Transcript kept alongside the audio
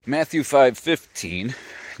Matthew 5:15,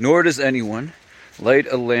 nor does anyone light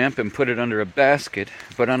a lamp and put it under a basket,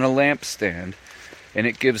 but on a lampstand, and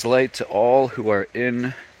it gives light to all who are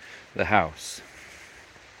in the house.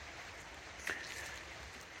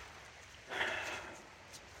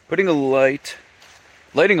 Lighting a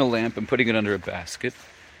lamp and putting it under a basket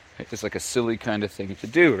is like a silly kind of thing to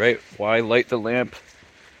do, right? Why light the lamp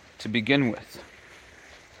to begin with?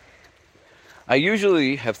 I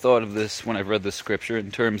usually have thought of this when I've read the scripture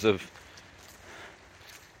in terms of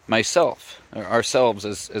myself, or ourselves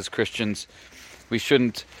as Christians. We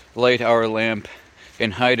shouldn't light our lamp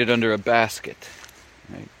and hide it under a basket,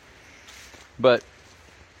 right? But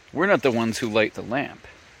we're not the ones who light the lamp.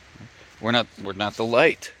 We're not the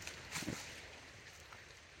light.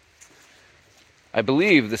 I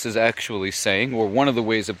believe this is actually saying, or one of the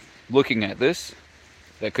ways of looking at this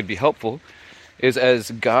that could be helpful, is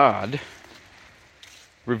as God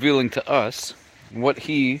revealing to us what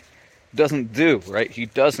He doesn't do, right? He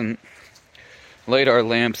doesn't light our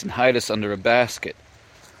lamps and hide us under a basket.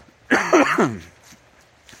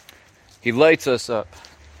 He lights us up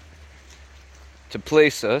to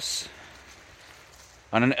place us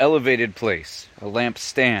on an elevated place, a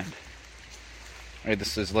lampstand. Right,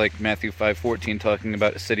 this is like Matthew 5:14 talking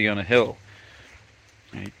about a city on a hill.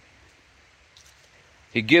 Right?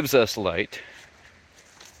 He gives us light,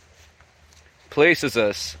 places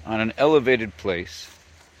us on an elevated place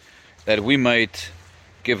that we might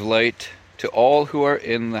give light to all who are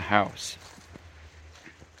in the house.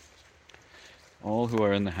 All who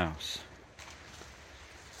are in the house.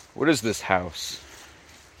 What is this house?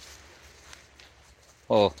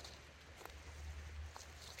 Well,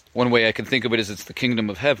 one way I can think of it is it's the kingdom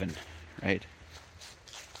of heaven, right?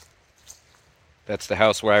 That's the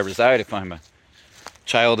house where I reside. If I'm a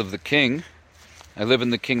child of the king, I live in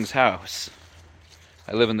the king's house.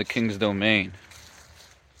 I live in the king's domain.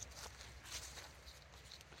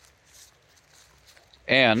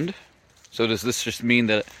 And so does this just mean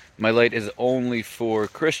that my light is only for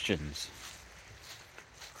Christians?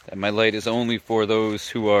 That my light is only for those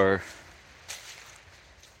who are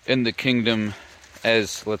in the kingdom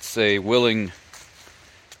as, let's say, willing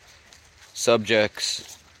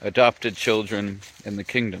subjects, adopted children in the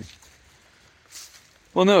kingdom?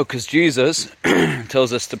 Well, no, because Jesus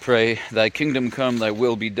tells us to pray, "Thy kingdom come, thy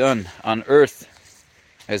will be done, on earth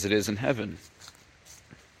as it is in heaven."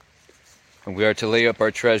 And we are to lay up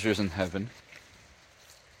our treasures in heaven,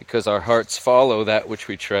 because our hearts follow that which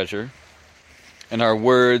we treasure, and our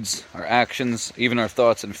words, our actions, even our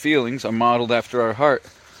thoughts and feelings are modeled after our heart.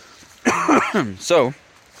 So,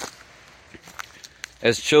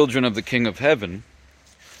 as children of the King of Heaven,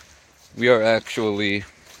 we are actually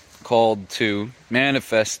called to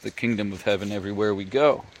manifest the kingdom of heaven everywhere we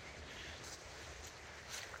go.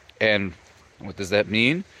 And what does that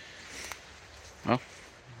mean? Well,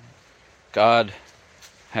 God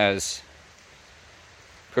has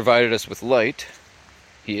provided us with light.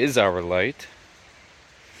 He is our light.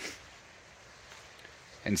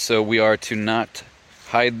 And so we are to not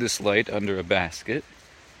hide this light under a basket.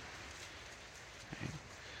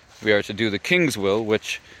 We are to do the king's will,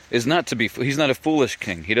 which is not to be... He's not a foolish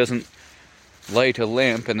king. He doesn't light a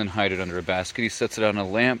lamp and then hide it under a basket. He sets it on a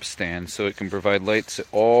lampstand so it can provide light to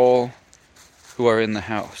all who are in the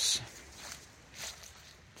house.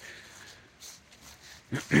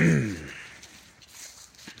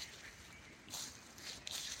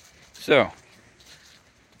 So,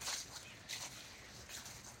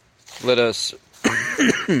 let us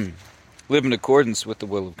live in accordance with the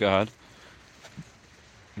will of God.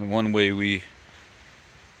 And one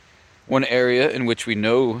area in which we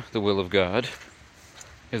know the will of God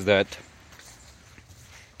is that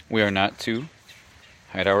we are not to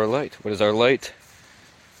hide our light. What is our light?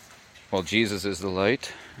 Well, Jesus is the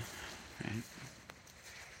light. Right?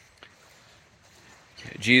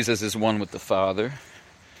 Jesus is one with the Father.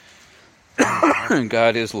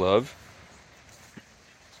 God is love.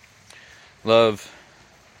 Love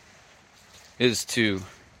is to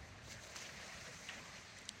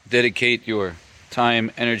dedicate your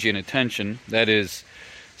time, energy, and attention. That is,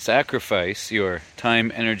 sacrifice your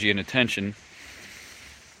time, energy, and attention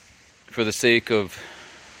for the sake of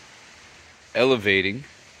elevating,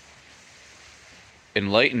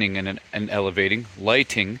 enlightening, and elevating,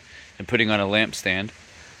 lighting, and putting on a lampstand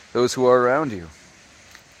those who are around you.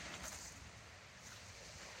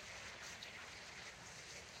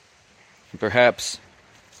 And perhaps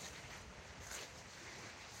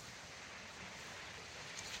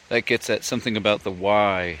that gets at something about the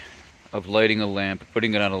why of lighting a lamp,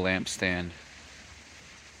 putting it on a lampstand.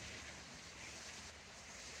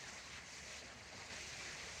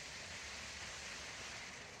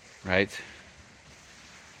 right?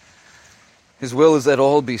 His will is that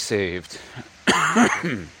all be saved.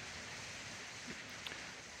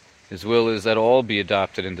 His will is that all be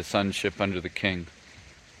adopted into sonship under the King.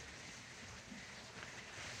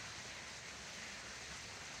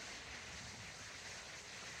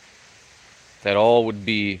 That all would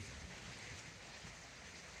be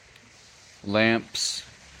lamps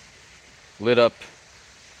lit up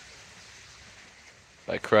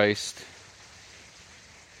by Christ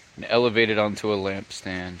and elevated onto a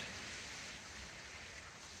lampstand,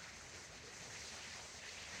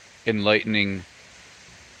 enlightening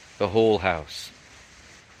the whole house.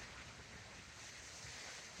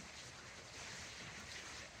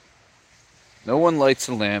 No one lights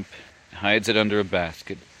a lamp and hides it under a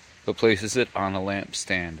basket, but places it on a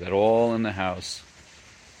lampstand, that all in the house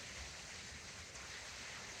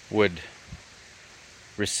would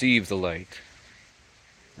receive the light.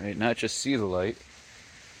 Right? Not just see the light,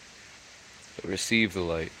 but receive the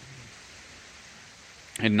light.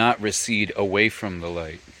 And not recede away from the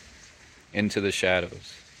light into the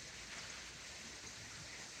shadows.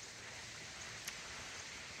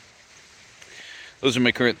 Those are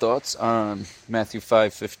my current thoughts on Matthew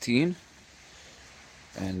 5:15.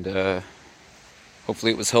 And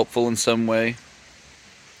hopefully it was helpful in some way.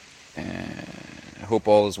 And I hope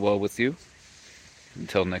all is well with you.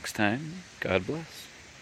 Until next time, God bless.